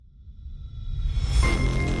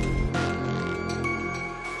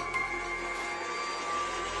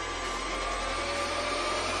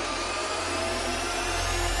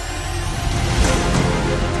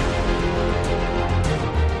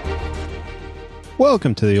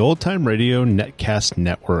Welcome to the Old Time Radio Netcast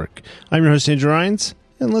Network. I'm your host, Andrew Rines,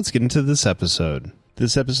 and let's get into this episode.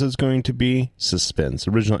 This episode is going to be Suspense.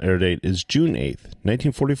 Original air date is June 8th,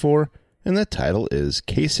 1944, and the title is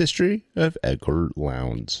Case History of Edgar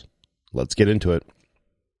Lowndes. Let's get into it.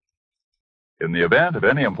 In the event of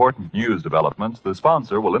any important news developments, the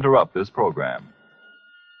sponsor will interrupt this program.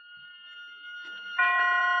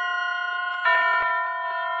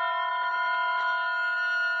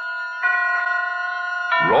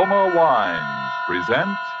 Roma Wines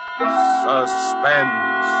present Suspense.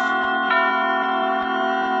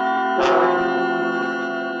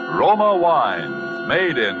 Roma Wines,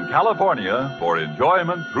 made in California for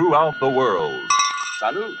enjoyment throughout the world.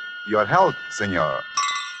 Salud. Your health, senor.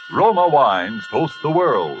 Roma Wines toast the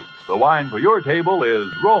world. The wine for your table is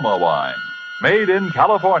Roma Wine, made in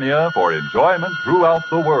California for enjoyment throughout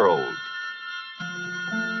the world.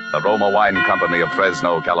 The Roma Wine Company of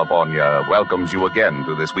Fresno, California, welcomes you again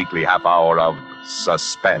to this weekly half hour of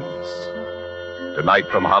Suspense. Tonight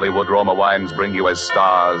from Hollywood, Roma Wines bring you as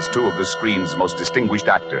stars two of the screen's most distinguished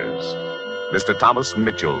actors, Mr. Thomas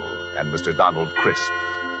Mitchell and Mr. Donald Crisp.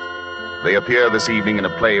 They appear this evening in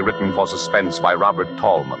a play written for suspense by Robert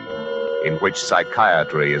Tallman, in which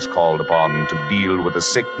psychiatry is called upon to deal with a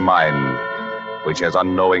sick mind which has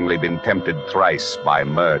unknowingly been tempted thrice by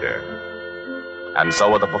murder. And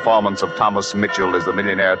so with the performance of Thomas Mitchell as the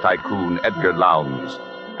millionaire tycoon Edgar Lowndes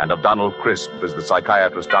and of Donald Crisp as the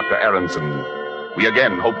psychiatrist Dr. Aronson, we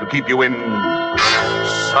again hope to keep you in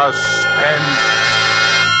suspense.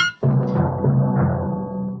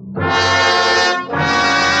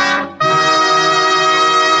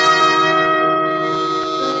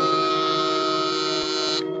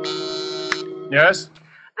 Yes?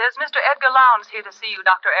 There's Mr. Edgar Lowndes here to see you,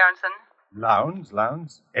 Dr. Aronson.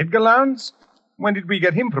 Lowndes? Edgar Lowndes? When did we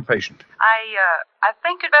get him for patient? I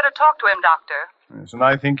think you'd better talk to him, Doctor. Yes, and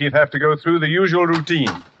I think he'd have to go through the usual routine.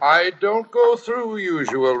 I don't go through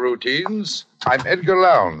usual routines. I'm Edgar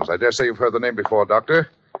Lowndes. I dare say you've heard the name before, Doctor.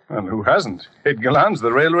 Well, who hasn't? Edgar Lowndes,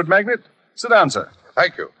 the railroad magnate? Sit down, sir.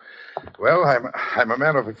 Thank you. Well, I'm a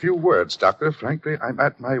man of a few words, Doctor. Frankly, I'm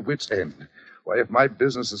at my wit's end. Why, if my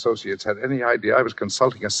business associates had any idea I was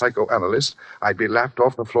consulting a psychoanalyst, I'd be laughed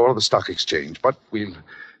off the floor of the stock exchange. But we'll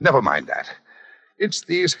never mind that. It's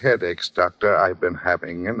these headaches, Doctor, I've been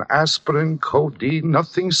having. And aspirin, codeine,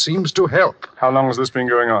 nothing seems to help. How long has this been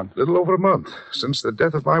going on? A little over a month. Since the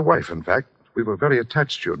death of my wife, in fact. We were very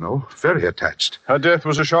attached, you know. Very attached. Her death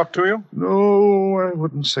was a shock to you? No, I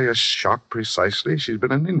wouldn't say a shock precisely. She's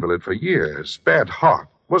been an invalid for years. Bad heart.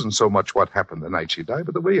 Wasn't so much what happened the night she died,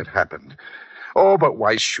 but the way it happened. Oh, but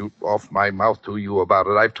why shoot off my mouth to you about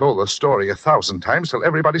it? I've told the story 1,000 times till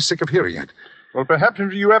everybody's sick of hearing it. Well, perhaps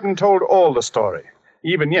you haven't told all the story,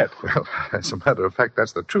 even yet. Well, as a matter of fact,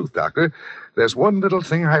 that's the truth, Doctor. There's one little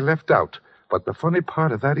thing I left out. But the funny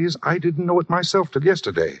part of that is I didn't know it myself till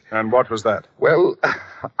yesterday. And what was that? Well,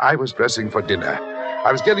 I was dressing for dinner.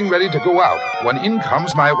 I was getting ready to go out when in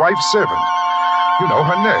comes my wife's servant. You know,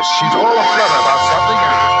 her nurse. She's all aflutter about something.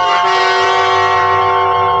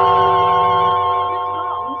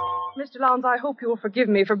 Mr. Lowndes, I hope you'll forgive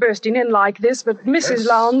me for bursting in like this, but Mrs.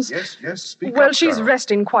 Lowndes... Yes, speak Well, up, she's Sarah.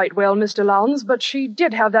 resting quite well, Mr. Lowndes, but she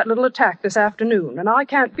did have that little attack this afternoon, and I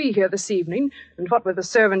can't be here this evening. And what with the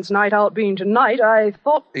servants' night out being tonight, I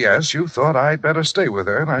thought... Yes, you thought I'd better stay with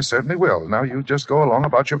her, and I certainly will. Now you just go along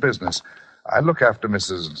about your business. I look after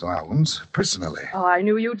Mrs. Lowndes personally. Oh, I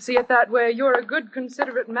knew you'd see it that way. You're a good,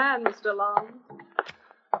 considerate man, Mr. Lowndes.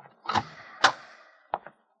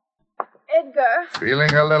 Edgar.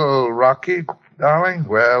 Feeling a little rocky, darling?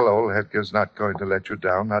 Well, old Edgar's not going to let you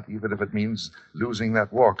down, not even if it means losing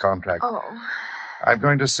that war contract. Oh. I'm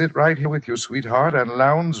going to sit right here with you, sweetheart, and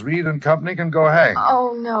Lowndes, Reed and Company can go hang.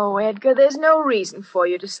 Oh, no, Edgar. There's no reason for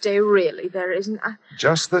you to stay, really. There isn't.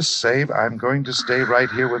 Just the same, I'm going to stay right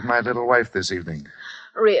here with my little wife this evening.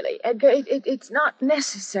 Really, Edgar, it's not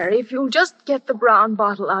necessary. If you'll just get the brown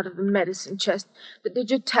bottle out of the medicine chest, the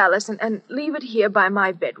digitalis, and leave it here by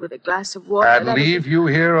my bed with a glass of water. And leave you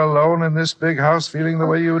here alone in this big house feeling the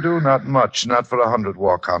way you do? Not much. Not for 100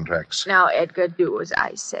 war contracts. Now, Edgar, do as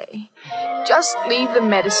I say. Just leave the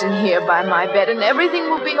medicine here by my bed, and everything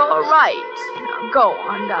will be all right. Now, go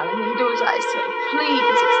on, darling, and do as I say. Please,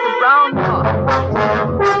 it's the brown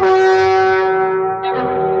bottle.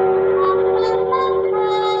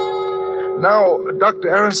 Now, Dr.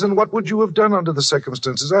 Aronson, what would you have done under the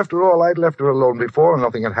circumstances? After all, I'd left her alone before and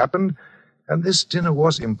nothing had happened. And this dinner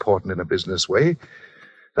was important in a business way.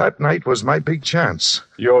 That night was my big chance.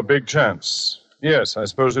 Your big chance? Yes, I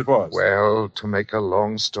suppose it was. Well, to make a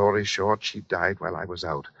long story short, she died while I was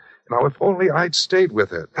out. Now, if only I'd stayed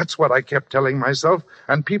with her. That's what I kept telling myself,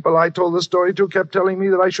 and people I told the story to kept telling me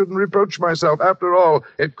that I shouldn't reproach myself. After all,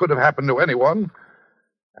 it could have happened to anyone.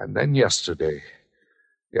 And then yesterday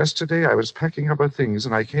I was packing up her things,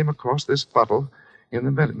 and I came across this bottle in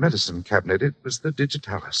the medicine cabinet. It was the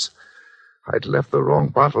digitalis. I'd left the wrong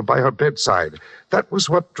bottle by her bedside. That was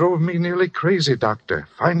what drove me nearly crazy, Doctor.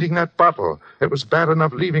 Finding that bottle. It was bad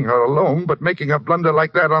enough leaving her alone, but making a blunder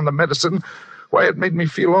like that on the medicine, why, it made me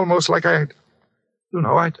feel almost like I'd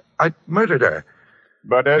murdered her.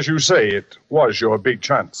 But as you say, it was your big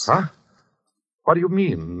chance. Huh? What do you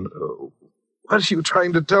mean? What are you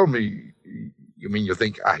trying to tell me? You mean you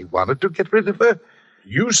think I wanted to get rid of her?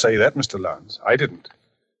 You say that, Mr. Lowndes. I didn't.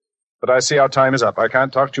 But I see our time is up. I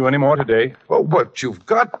can't talk to you any more today. Oh, but you've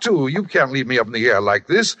got to. You can't leave me up in the air like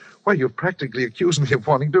this. Why, you've practically accused me of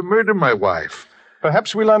wanting to murder my wife.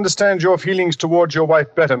 Perhaps we'll understand your feelings towards your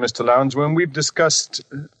wife better, Mr. Lowndes, when we've discussed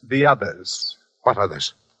the others. What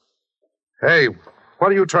others? Hey,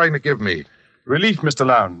 what are you trying to give me? Relief, Mr.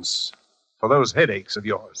 Lowndes, for those headaches of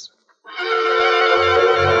yours.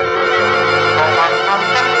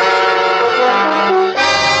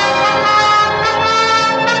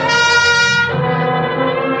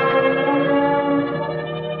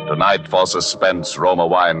 Tonight for Suspense, Roma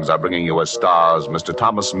Wines are bringing you as stars Mr.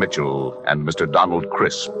 Thomas Mitchell and Mr. Donald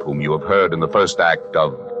Crisp, whom you have heard in the first act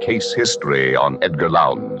of Case History on Edgar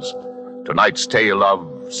Lowndes. Tonight's tale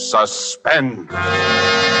of Suspense.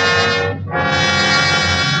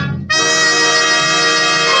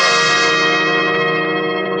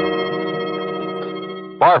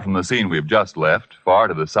 Far from the scene we've just left, far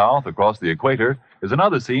to the south across the equator, is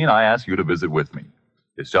another scene I ask you to visit with me.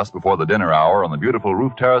 It's just before the dinner hour on the beautiful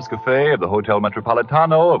roof terrace cafe of the Hotel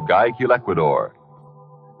Metropolitano of Guayaquil, Ecuador.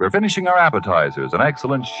 We're finishing our appetizers, an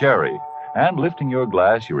excellent sherry, and lifting your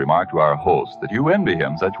glass, you remark to our host that you envy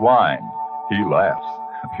him such wine. He laughs.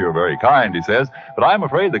 You're very kind, he says, but I'm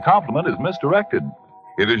afraid the compliment is misdirected.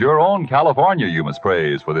 It is your own California you must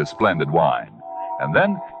praise for this splendid wine. And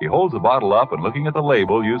then he holds the bottle up, and looking at the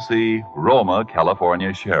label, you see Roma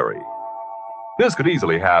California Sherry. This could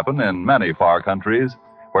easily happen in many far countries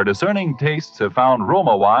where discerning tastes have found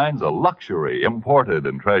Roma wines a luxury imported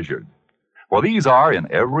and treasured. For these are, in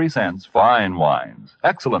every sense, fine wines,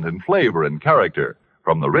 excellent in flavor and character,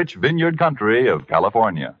 from the rich vineyard country of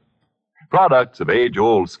California. Products of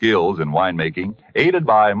age-old skills in winemaking, aided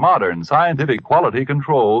by modern scientific quality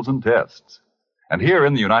controls and tests. And here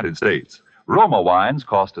in the United States, Roma wines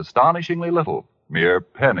cost astonishingly little, mere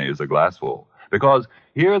pennies a glassful, because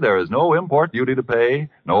here there is no import duty to pay,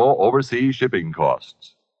 no overseas shipping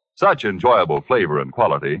costs. Such enjoyable flavor and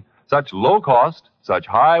quality, such low cost, such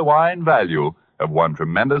high wine value have won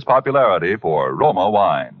tremendous popularity for Roma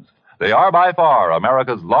wines. They are by far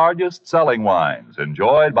America's largest selling wines,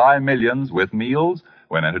 enjoyed by millions with meals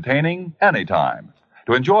when entertaining anytime.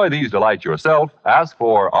 To enjoy these delights yourself, ask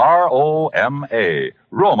for R-O-M-A,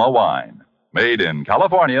 Roma wine, made in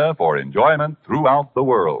California for enjoyment throughout the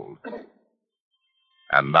world.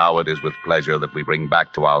 And now it is with pleasure that we bring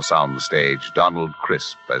back to our soundstage Donald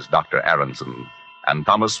Crisp as Dr. Aronson and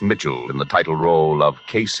Thomas Mitchell in the title role of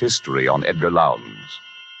Case History on Edgar Lowndes.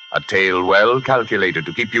 A tale well calculated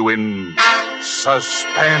to keep you in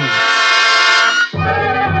suspense.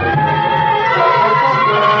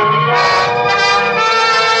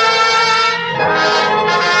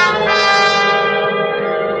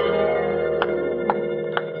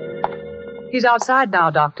 He's outside now,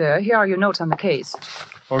 Doctor. Here are your notes on the case.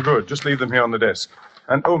 Oh, good. Just leave them here on the desk.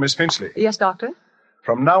 And, oh, Miss Finchley. Yes, Doctor?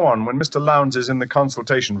 From now on, when Mr. Lowndes is in the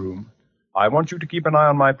consultation room, I want you to keep an eye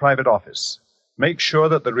on my private office. Make sure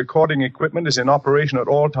that the recording equipment is in operation at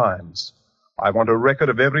all times. I want a record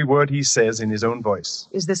of every word he says in his own voice.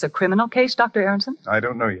 Is this a criminal case, Dr. Aronson? I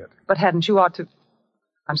don't know yet. But hadn't you ought to...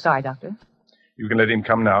 I'm sorry, Doctor. You can let him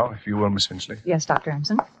come now, if you will, Miss Finchley. Yes, Dr.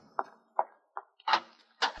 Aronson.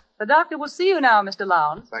 The doctor will see you now, Mr.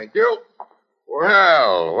 Lowndes. Thank you.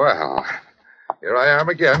 Well. Here I am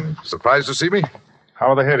again. Surprised to see me?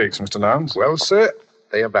 How are the headaches, Mr. Lowndes? Well, sir,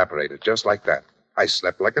 they evaporated just like that. I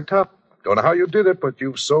slept like a top. Don't know how you did it, but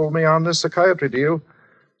you've sold me on this psychiatry deal.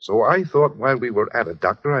 So I thought while we were at it,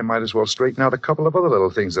 Doctor, I might as well straighten out a couple of other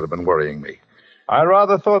little things that have been worrying me. I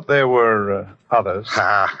rather thought there were others.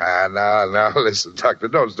 Now, listen, Doctor,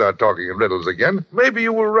 don't start talking in riddles again. Maybe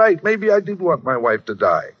you were right. Maybe I did want my wife to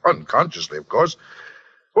die. Unconsciously, of course.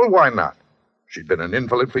 Well, why not? She'd been an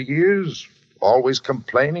invalid for years, always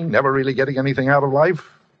complaining, never really getting anything out of life.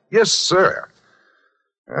 Yes, sir.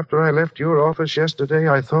 After I left your office yesterday,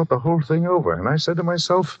 I thought the whole thing over, and I said to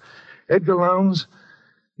myself, Edgar Lowndes,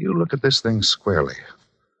 you look at this thing squarely.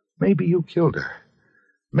 Maybe you killed her.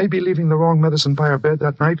 Maybe leaving the wrong medicine by her bed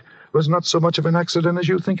that night was not so much of an accident as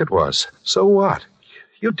you think it was. So what?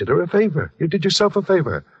 You did her a favor. You did yourself a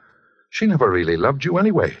favor. She never really loved you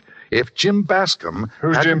anyway. If Jim Bascom...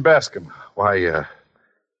 Who's Jim Bascom? Why,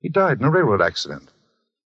 he died in a railroad accident.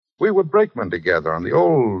 We were brakemen together on the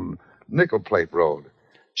old Nickel Plate Road.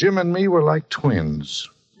 Jim and me were like twins.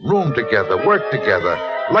 Roomed together, worked together,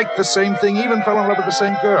 liked the same thing, even fell in love with the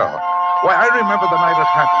same girl. Why, I remember the night it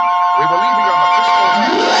happened. We were leaving on the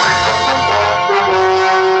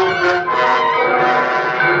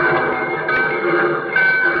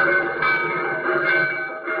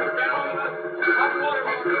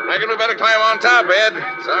I reckon we better climb on top, Ed.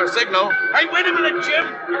 It's our signal. Hey, wait a minute, Jim.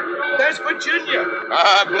 There's Virginia.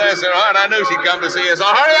 Ah, bless her heart. I knew she'd come to see us. So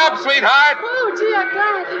hurry up, sweetheart. Oh, gee, I'm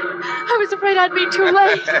glad. I was afraid I'd be too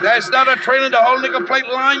late. There's not a train in the whole nickel plate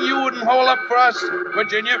line you wouldn't hold up for us,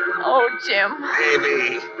 Virginia. Oh, Jim.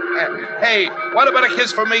 Baby. Hey, what about a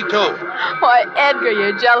kiss for me, too? Why, Edgar,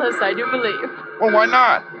 you're jealous, I do believe. Well, why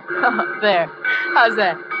not? Oh, there. How's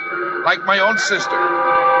that? Like my own sister.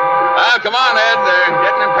 Ah, come on, Ed. They're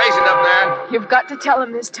getting impatient up there. You've got to tell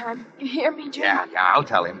him this time. You hear me, Jim? Yeah, I'll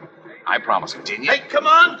tell him. I promise, Virginia. Hey, come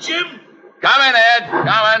on, Jim. Coming, Ed.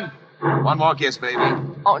 Coming. One more kiss, baby.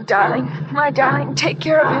 Oh, darling. My darling, take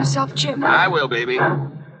care of yourself, Jim. I will, baby.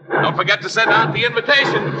 Don't forget to send out the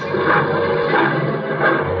invitations.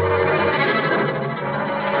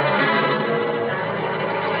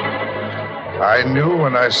 I knew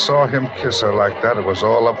when I saw him kiss her like that, it was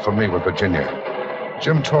all up for me with Virginia.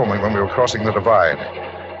 Jim told me when we were crossing the divide.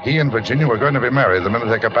 He and Virginia were going to be married the minute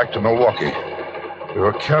they got back to Milwaukee. We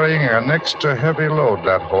were carrying an extra heavy load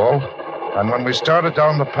that haul, and when we started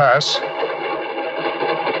down the pass...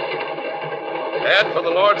 Ed, for the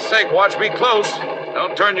Lord's sake, watch me close.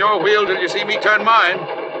 Don't turn your wheel till you see me turn mine.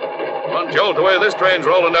 One jolt away, this train's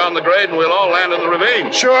rolling down the grade, and we'll all land in the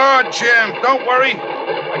ravine. Sure, Jim. Don't worry.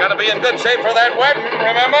 We gotta be in good shape for that wedding,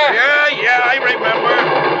 remember? Yeah, I remember.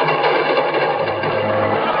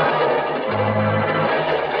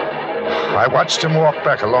 I watched him walk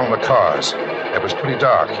back along the cars. It was pretty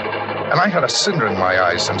dark, and I had a cinder in my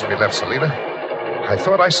eyes since we left Salida. I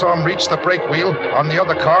thought I saw him reach the brake wheel on the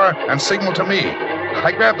other car and signal to me.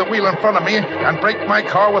 I grabbed the wheel in front of me and braked my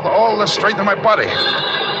car with all the strength of my body. Hey!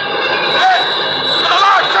 For the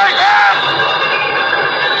Lord's sake, Ed!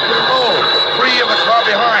 Free of the car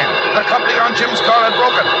behind. The coupling on Jim's car had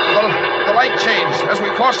broken. The light changed as we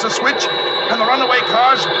crossed the switch, and the runaway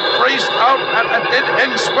cars raced out at a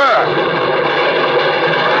dead-end spur.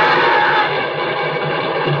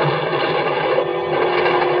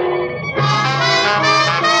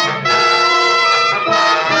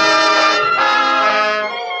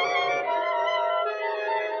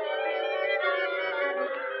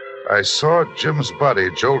 I saw Jim's body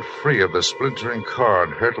jolt free of the splintering car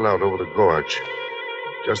and hurtle out over the gorge.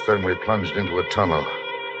 Just then we plunged into a tunnel.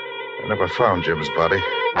 I never found Jim's body.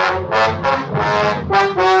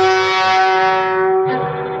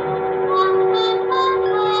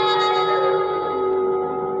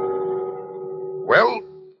 Well,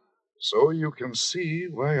 so you can see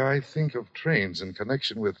why I think of trains in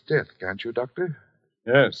connection with death, can't you, Doctor?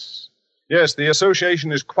 Yes. Yes, the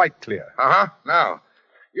association is quite clear. Uh-huh. Now,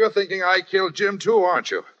 you're thinking I killed Jim, too, aren't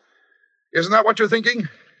you? Isn't that what you're thinking?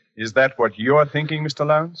 Is that what you're thinking, Mr.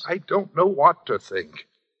 Lowndes? I don't know what to think.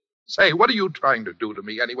 Say, what are you trying to do to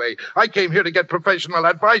me anyway? I came here to get professional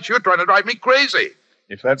advice. You're trying to drive me crazy.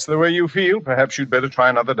 If that's the way you feel, perhaps you'd better try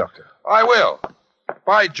another doctor. I will.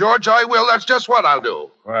 By George, I will. That's just what I'll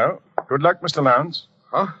do. Well, good luck, Mr. Lowndes.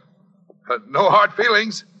 Huh? No hard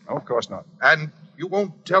feelings? Oh, of course not. And you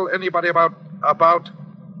won't tell anybody about...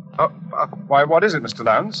 Why, what is it, Mr.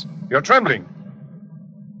 Lowndes? You're trembling.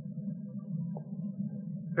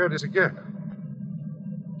 There it is again.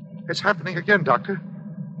 It's happening again, Doctor.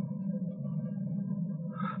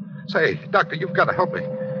 Say, Doctor, you've got to help me.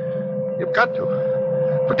 You've got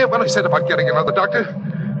to. Forget what I said about getting another doctor.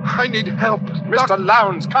 I need help. Mr.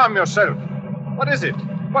 Lowndes, calm yourself. What is it?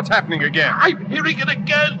 What's happening again? I'm hearing it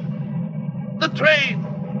again. The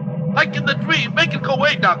train. Like in the dream. Make it go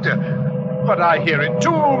away, Doctor. But I hear it too,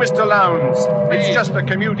 Mr. Lowndes. It's just a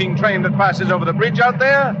commuting train that passes over the bridge out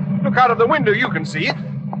there. Look out of the window. You can see it.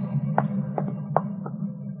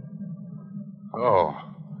 Oh,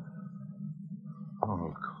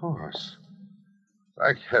 of course.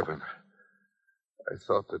 Thank heaven. I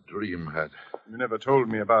thought the dream had... You never told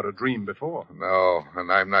me about a dream before. No,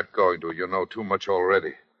 and I'm not going to. You know too much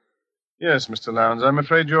already. Yes, Mr. Lowndes, I'm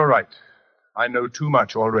afraid you're right. I know too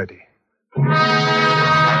much already.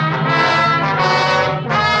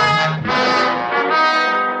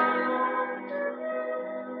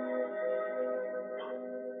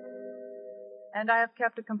 And I have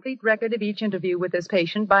kept a complete record of each interview with this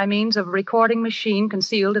patient by means of a recording machine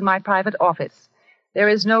concealed in my private office. There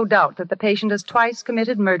is no doubt that the patient has twice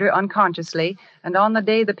committed murder unconsciously, and on the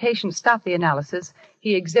day the patient stopped the analysis,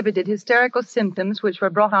 he exhibited hysterical symptoms which were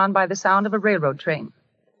brought on by the sound of a railroad train.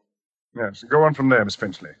 Yes, go on from there, Miss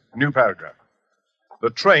Finchley. A new paragraph. The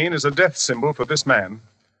train is a death symbol for this man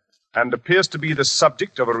and appears to be the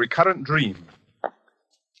subject of a recurrent dream.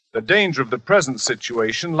 The danger of the present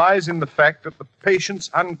situation lies in the fact that the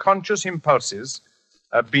patient's unconscious impulses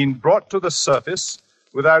have been brought to the surface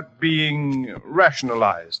without being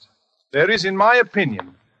rationalized. There is, in my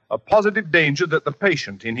opinion, a positive danger that the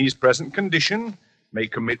patient, in his present condition, may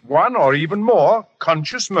commit one or even more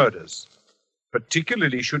conscious murders,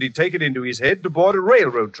 particularly should he take it into his head to board a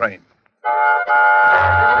railroad train.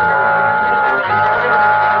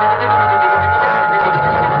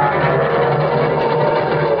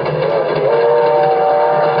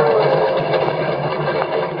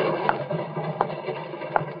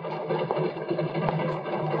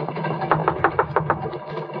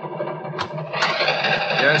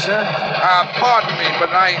 Yes, sir? Pardon me, but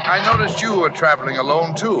I noticed you were traveling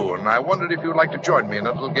alone, too, and I wondered if you'd like to join me in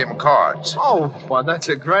a little game of cards. Oh, well, that's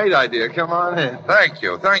a great idea. Come on in. Thank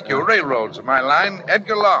you. Railroads are my line.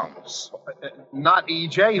 Edgar Lowndes. Not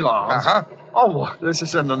E.J. Lowndes. Uh-huh. Oh, well, this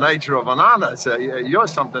is in the nature of an honor, sir. You're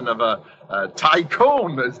something of a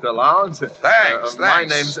tycoon, Mr. Lowndes. Thanks. My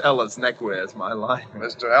name's Ellis. Neckwear is my line.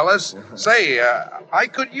 Mr. Ellis, say, I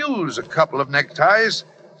could use a couple of neckties.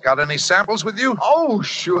 Got any samples with you? Oh,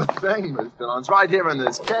 sure thing, Mr. Lowndes. Right here in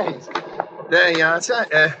this case. There you are,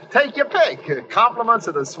 sir. Take your pick. Compliments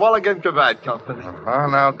of the Swalligan Cravat Company.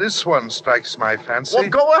 Now, this one strikes my fancy. Well,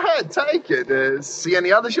 go ahead. Take it. See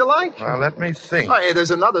any others you like? Well, let me think. Oh, hey, there's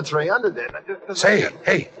another tray under there. Say,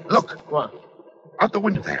 hey, look. What? Out the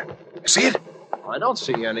window there. See it? I don't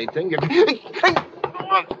see anything. What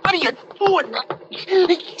are you doing?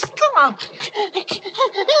 Stop!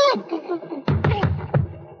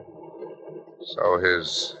 So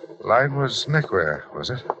his line was neckwear, was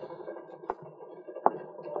it?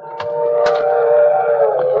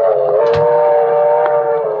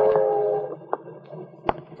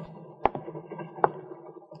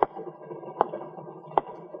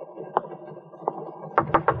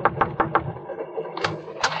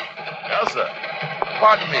 Yes, sir.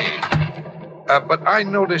 Pardon me. But I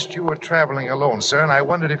noticed you were traveling alone, sir, and I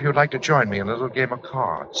wondered if you'd like to join me in a little game of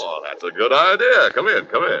cards. Oh, that's a good idea. Come in.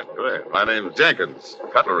 My name's Jenkins.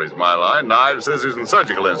 Cutlery's my line. Knives, scissors, and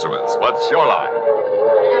surgical instruments. What's your line?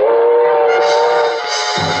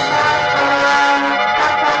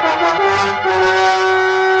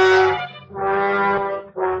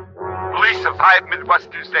 Police of 5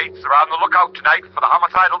 Midwestern states are on the lookout tonight for the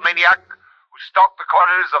homicidal maniac who stalked the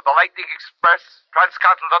corridors of the Lightning Express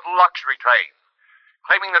transcontinental luxury train,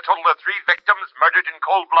 claiming a total of 3 victims murdered in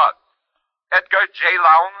cold blood. Edgar J.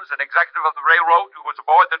 Lowndes, an executive of the railroad who was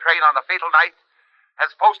aboard the train on the fatal night,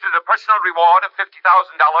 has posted a personal reward of $50,000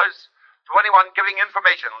 to anyone giving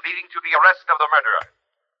information leading to the arrest of the murderer.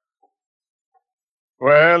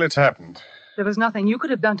 Well, it's happened. There was nothing you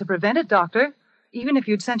could have done to prevent it, Doctor. Even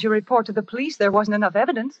if you'd sent your report to the police, there wasn't enough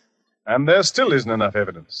evidence. And there still isn't enough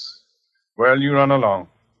evidence. Well, you run along.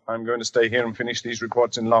 I'm going to stay here and finish these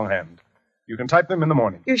reports in longhand. You can type them in the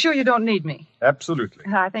morning. You're sure you don't need me? Absolutely.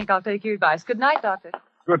 I think I'll take your advice. Good night, Doctor.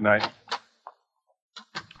 Good night.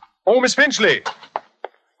 Oh, Miss Finchley.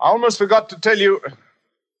 I almost forgot to tell you.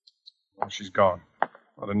 Oh, she's gone.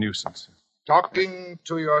 What a nuisance. Talking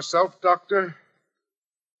to yourself, Doctor?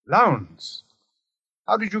 Lowndes.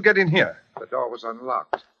 How did you get in here? The door was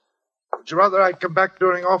unlocked. Would you rather I'd come back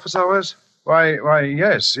during office hours? Why,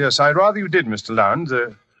 yes. I'd rather you did, Mr. Lowndes.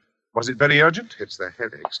 Was it very urgent? It's the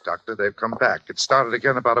headaches, Doctor. They've come back. It started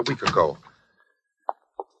again about a week ago.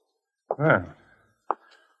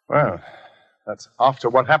 Well, that's after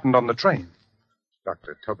what happened on the train.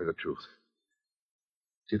 Doctor, tell me the truth.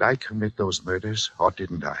 Did I commit those murders, or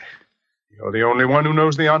didn't I? You're the only one who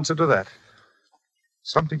knows the answer to that.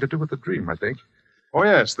 Something to do with the dream, I think. Oh,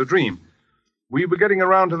 yes, the dream. We were getting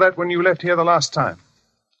around to that when you left here the last time.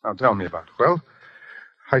 Now, tell me about it. Well,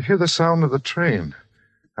 I hear the sound of the train,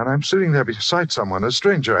 and I'm sitting there beside someone, a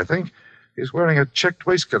stranger, I think. He's wearing a checked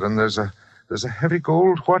waistcoat, and there's a heavy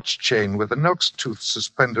gold watch chain with an elk's tooth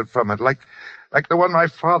suspended from it, like the one my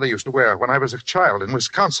father used to wear when I was a child in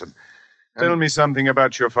Wisconsin. Tell me something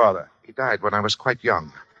about your father. He died when I was quite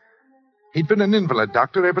young. He'd been an invalid,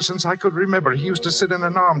 Doctor, ever since I could remember. He used to sit in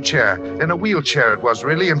an armchair, in a wheelchair it was,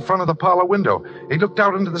 really, in front of the parlor window. He looked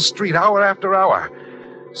out into the street hour after hour.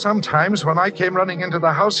 Sometimes, when I came running into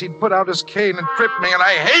the house, he'd put out his cane and trip me, and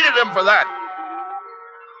I hated him for that.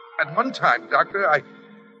 At one time, Doctor, I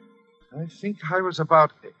think I was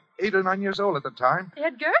about 8 or 9 years old at the time.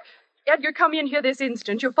 Edgar? Edgar, come in here this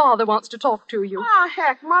instant. Your father wants to talk to you. Oh,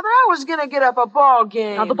 heck, Mother, I was going to get up a ball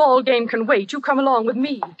game. Now, the ball game can wait. You come along with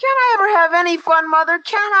me. Can I ever have any fun, Mother?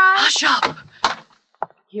 Can I? Hush up.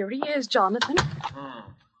 Here he is, Jonathan.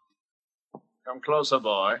 Come closer,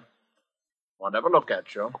 boy. Want to have a look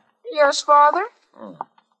at you. Yes, Father?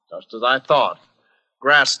 Just as I thought.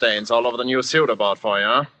 Grass stains all over the new suit I bought for you,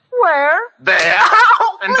 huh? Where? There,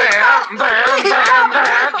 and there, and there, and there, and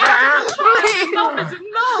there. Please.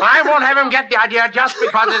 No. I won't have him get the idea just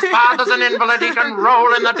because his father's an invalid. He can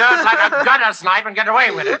roll in the dirt like a gutter snipe and get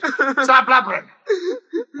away with it. Stop blubbering.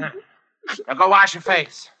 Now go wash your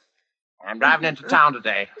face. I'm driving into town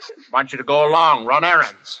today. Want you to go along, run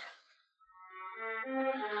errands.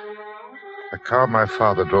 The car my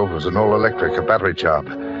father drove was an all-electric, a battery job.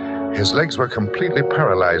 His legs were completely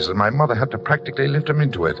paralyzed, and my mother had to practically lift him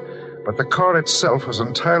into it. But the car itself was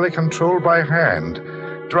entirely controlled by hand.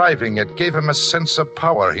 Driving it gave him a sense of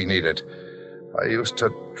power he needed. I used to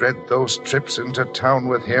dread those trips into town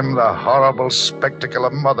with him, the horrible spectacle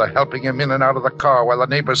of Mother helping him in and out of the car while the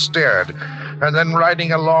neighbors stared, and then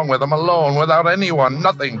riding along with him alone, without anyone,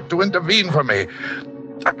 nothing, to intervene for me.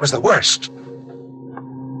 That was the worst.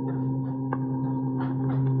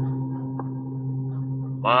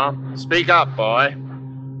 Well, speak up, boy.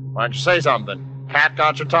 Why don't you say something? Cat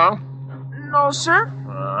got your tongue? No, sir.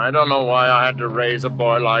 I don't know why I had to raise a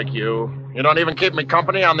boy like you. You don't even keep me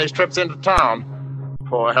company on these trips into town.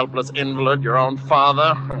 Poor helpless invalid, your own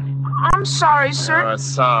father. I'm sorry, sir.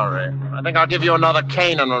 Sorry. I think I'll give you another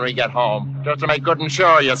caning when we get home, just to make good and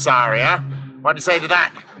sure you're sorry, huh? What'd you say to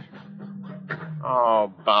that?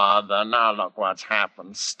 Oh, bother. Now look what's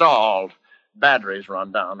happened. Stalled. Battery's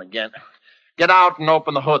run down again. Get out and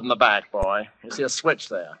open the hood in the back, boy. You see a switch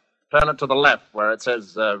there. Turn it to the left where it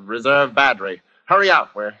says reserve battery. Hurry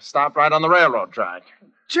up. We're stopped right on the railroad track.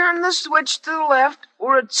 Turn the switch to the left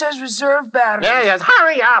where it says reserve battery. Yes.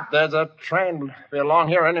 Hurry up. There's a train be along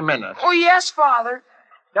here any minute. Oh, yes, Father.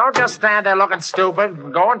 Don't just stand there looking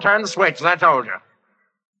stupid. Go and turn the switch, as I told you.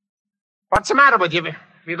 What's the matter with you? Have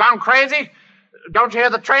you gone crazy? Don't you hear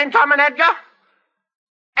the train coming, Edgar?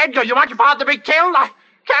 Edgar, you want your father to be killed? I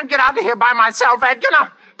can't get out of here by myself, Edgar.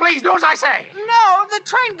 Now, please do as I say. No, the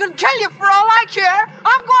train could kill you for all I care.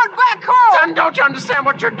 I'm going back home. Son, don't you understand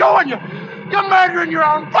what you're doing? You're murdering your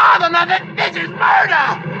own father. Now, this is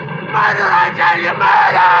murder. Murder, I tell you,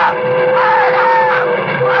 murder.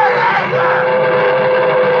 Murder.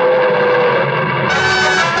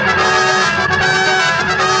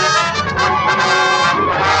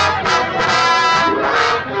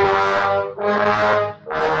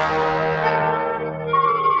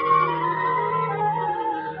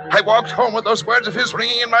 I walked home with those words of his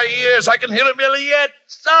ringing in my ears. I can hear him yelling yet.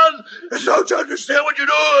 Son, don't you understand what you're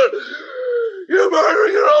doing? You're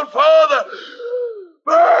murdering your own father.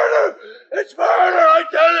 Murder! It's murder, I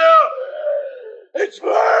tell you! It's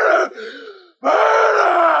murder!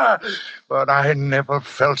 Murder! But I never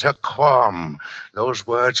felt a qualm. Those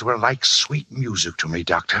words were like sweet music to me,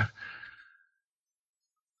 Doctor.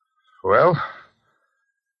 Well,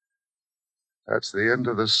 that's the end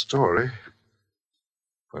of the story.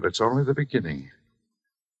 But it's only the beginning.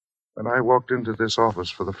 When I walked into this office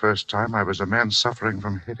for the first time, I was a man suffering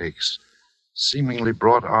from headaches, seemingly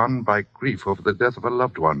brought on by grief over the death of a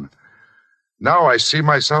loved one. Now I see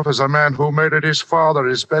myself as a man who murdered his father,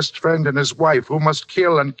 his best friend, and his wife, who must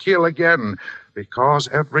kill and kill again, because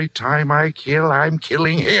every time I kill, I'm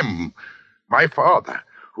killing him, my father,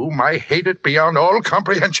 whom I hated beyond all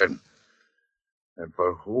comprehension, and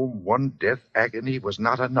for whom one death agony was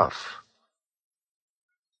not enough.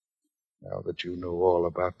 Now that you know all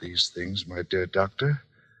about these things, my dear doctor,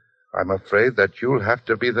 I'm afraid that you'll have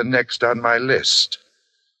to be the next on my list.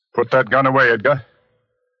 Put that gun away, Edgar.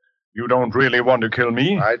 You don't really want to kill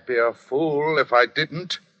me. I'd be a fool if I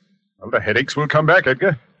didn't. Well, the headaches will come back,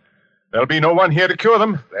 Edgar. There'll be no one here to cure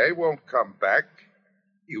them. They won't come back.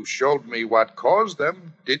 You showed me what caused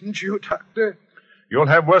them, didn't you, Doctor? You'll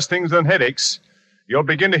have worse things than headaches. You'll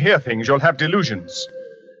begin to hear things. You'll have delusions.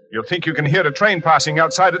 You'll think you can hear a train passing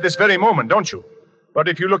outside at this very moment, don't you? But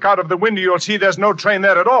if you look out of the window, you'll see there's no train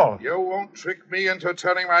there at all. You won't trick me into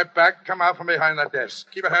turning my back. Come out from behind that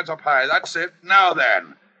desk. Keep your hands up high. That's it. Now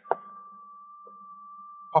then.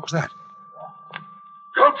 What was that?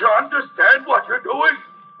 Don't you understand what you're doing?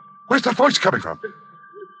 Where's that voice coming from?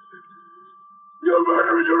 You're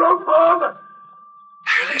murdering your own father.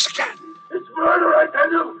 There it is again. It's murder, I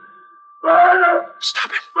tell you. Murder!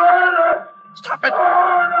 Stop it. Murder! Stop it.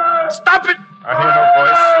 Murder! Stop it. I hear no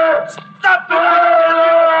voice. Stop it!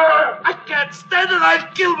 I can't can't stand it.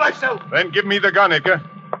 I'll kill myself. Then give me the gun, Edgar.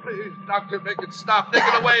 Please, Doctor, make it stop. Take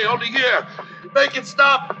it away. Only here. Make it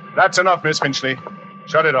stop. That's enough, Miss Finchley.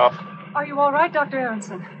 Shut it off. Are you all right, Dr.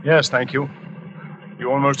 Aronson? Yes, thank you.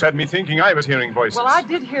 You almost had me thinking I was hearing voices. Well, I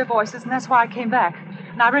did hear voices, and that's why I came back.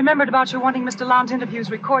 And I remembered about your wanting Mr. Lowndes' interviews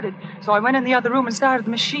recorded, so I went in the other room and started the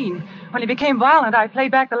machine. When he became violent, I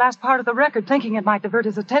played back the last part of the record, thinking it might divert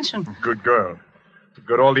his attention. Good girl. We've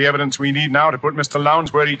got all the evidence we need now to put Mr.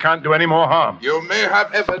 Lowndes where he can't do any more harm. You may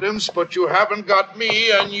have evidence, but you haven't got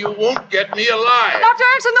me, and you won't get me alive. Dr.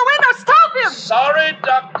 Aronson, the window! Stop him! Sorry,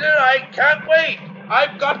 Doctor, I can't wait.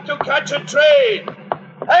 I've got to catch a train.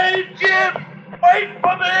 Hey, Jim, wait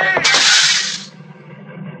for me!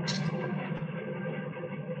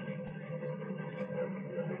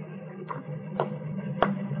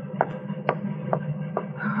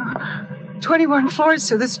 21 floors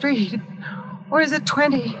to the street. Or is it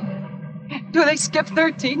 20? Do they skip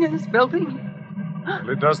 13 in this building? Well,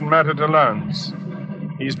 it doesn't matter to Lowndes.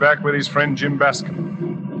 He's back with his friend Jim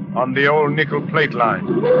Bascom on the old nickel plate line.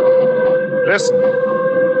 Listen.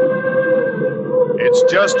 It's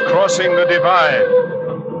just crossing the divide.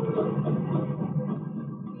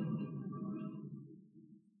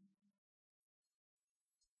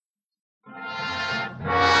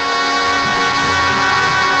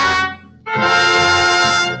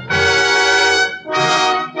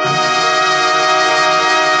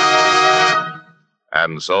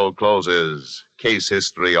 And so closes Case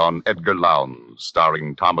History on Edgar Lowndes,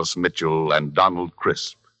 starring Thomas Mitchell and Donald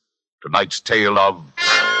Crisp. Tonight's tale of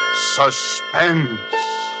Suspense.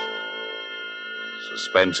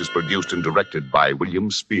 Suspense is produced and directed by William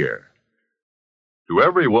Spear. To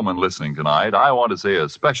every woman listening tonight, I want to say a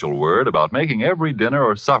special word about making every dinner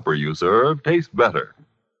or supper you serve taste better.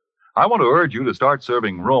 I want to urge you to start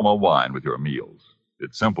serving Roma wine with your meals.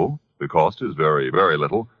 It's simple, the cost is very, very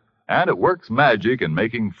little, and it works magic in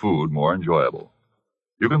making food more enjoyable.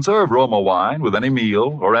 You can serve Roma wine with any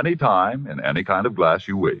meal or any time in any kind of glass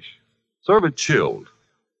you wish. Serve it chilled.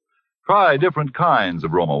 Try different kinds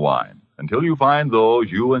of Roma wine until you find those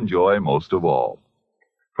you enjoy most of all.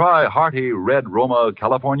 Try hearty red Roma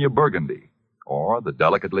California Burgundy or the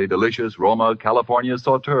delicately delicious Roma California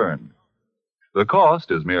Sauterne. The cost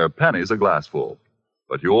is mere pennies a glassful,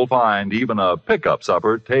 but you'll find even a pickup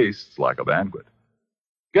supper tastes like a banquet.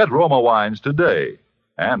 Get Roma wines today,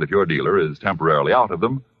 and if your dealer is temporarily out of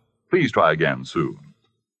them, please try again soon.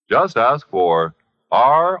 Just ask for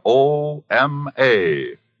R-O-M-A,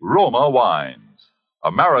 Roma Wines,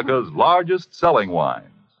 America's largest selling wines,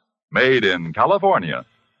 made in California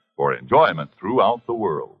for enjoyment throughout the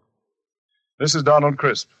world. This is Donald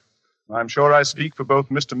Crisp. I'm sure I speak for both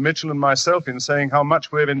Mr. Mitchell and myself in saying how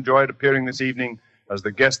much we've enjoyed appearing this evening as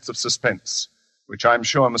the guests of Suspense, which I'm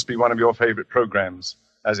sure must be one of your favorite programs,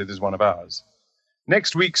 as it is one of ours.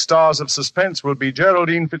 Next week's stars of Suspense will be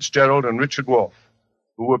Geraldine Fitzgerald and Richard Wolfe,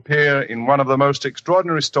 who appear in one of the most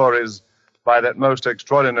extraordinary stories by that most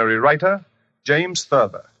extraordinary writer, James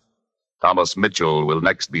Thurber. Thomas Mitchell will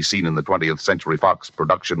next be seen in the 20th Century Fox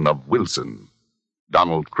production of Wilson.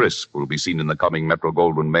 Donald Crisp will be seen in the coming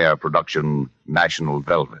Metro-Goldwyn-Mayer production National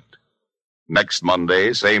Velvet. Next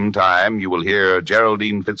Monday, same time, you will hear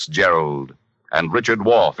Geraldine Fitzgerald and Richard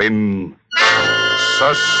Wolfe in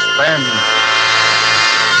Suspense.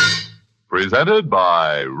 Presented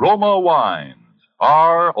by Roma Wines,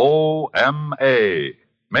 R-O-M-A,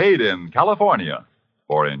 made in California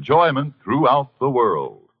for enjoyment throughout the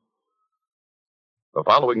world. The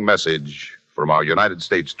following message from our United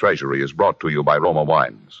States Treasury is brought to you by Roma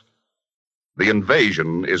Wines. The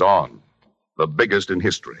invasion is on, the biggest in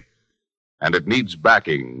history, and it needs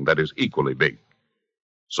backing that is equally big.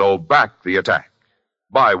 So back the attack.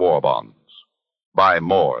 Buy war bonds. Buy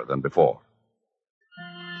more than before.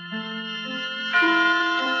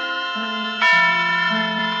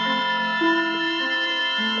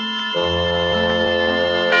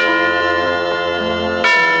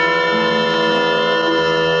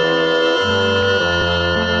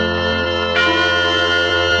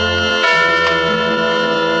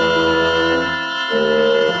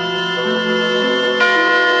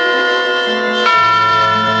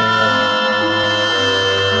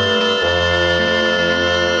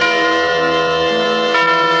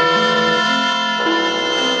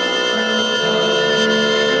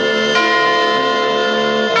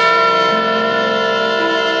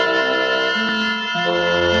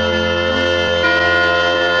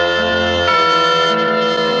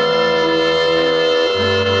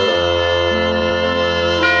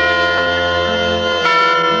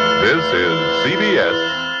 This is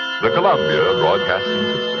CBS, the Columbia Broadcasting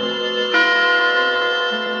System.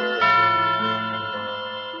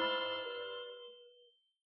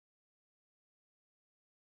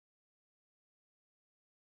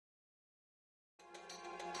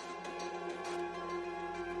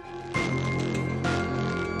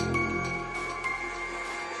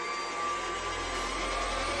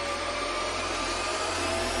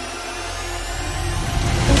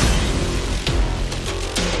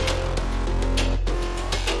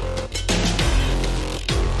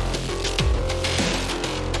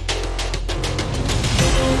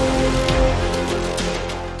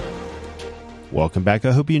 Welcome back.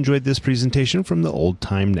 I hope you enjoyed this presentation from the Old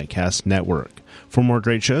Time Netcast Network. For more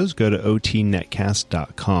great shows, go to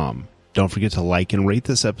otnetcast.com. Don't forget to like and rate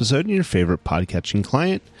this episode in your favorite podcatching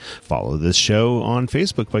client. Follow this show on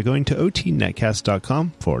Facebook by going to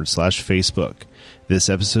otnetcast.com/Facebook. This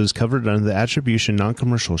episode is covered under the Attribution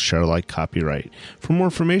Non-Commercial Share-alike copyright. For more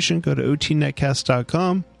information, go to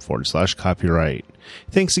otnetcast.com/copyright.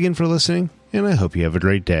 Thanks again for listening, and I hope you have a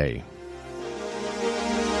great day.